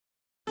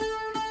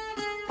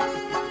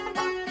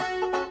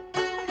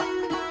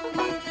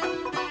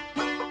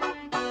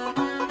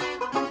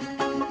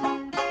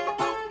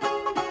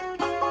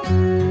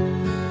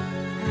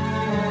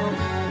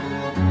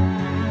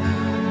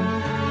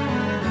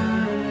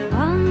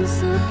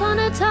Once upon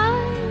a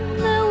time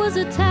there was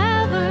a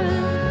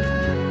tavern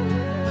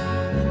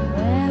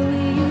where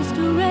we used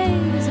to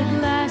raise a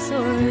glass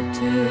or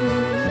two.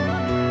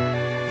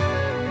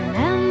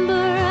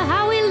 Remember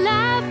how we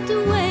laughed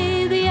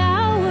away the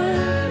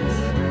hours.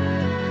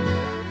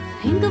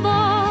 Think of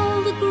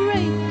all the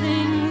great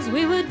things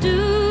we would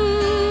do.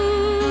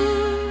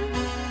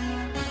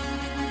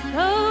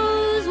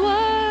 Those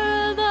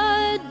were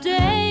the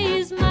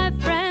days, my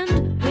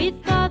friend. We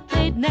thought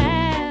they'd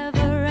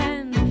never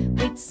end.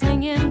 We'd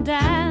sing and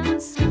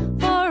dance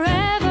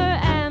forever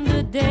and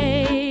a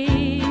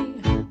day.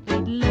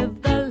 We'd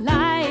live the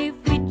life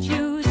we'd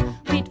choose.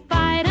 We'd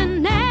fight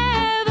and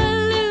never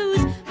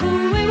lose. For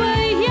we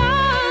were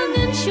young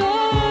and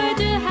sure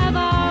to have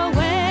our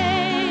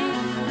way.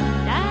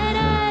 Da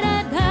da da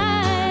da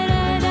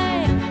da da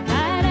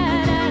da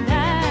da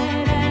da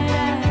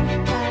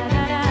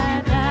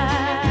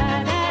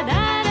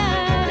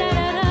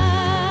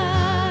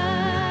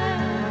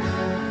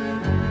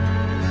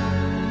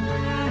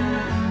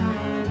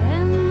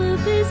When the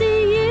busy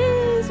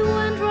years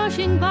went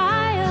rushing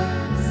by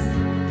us,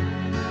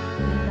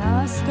 we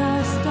lost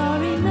our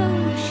starry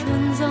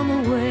notions on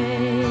the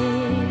way.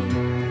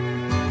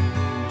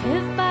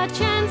 If by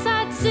chance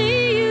I'd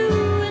see you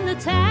in the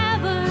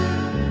tavern,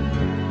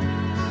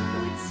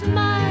 we'd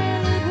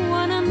smile at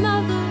one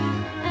another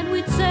and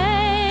we'd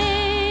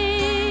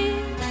say,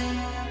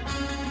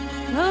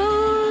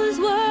 those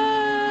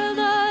were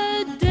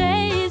the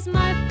days,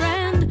 my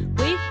friend.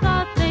 We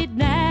thought they'd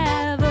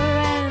never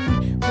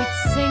end. We'd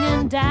sing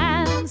and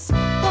dance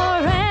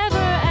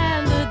forever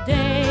and a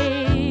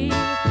day.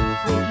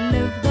 We'd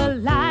live the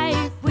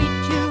life we'd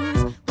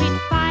choose. We'd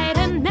fight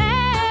and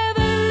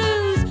never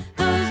lose.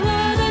 Those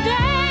were the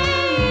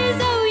days.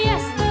 Oh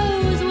yes,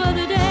 those were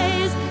the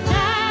days.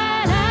 Da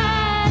da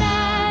da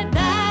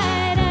da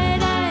da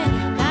da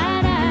da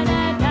da da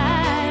da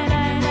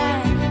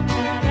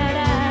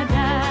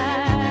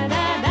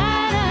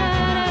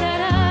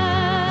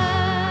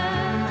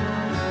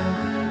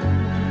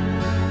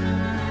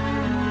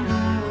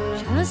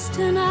Just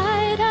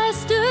tonight I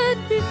stood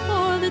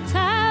before the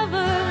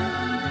tavern.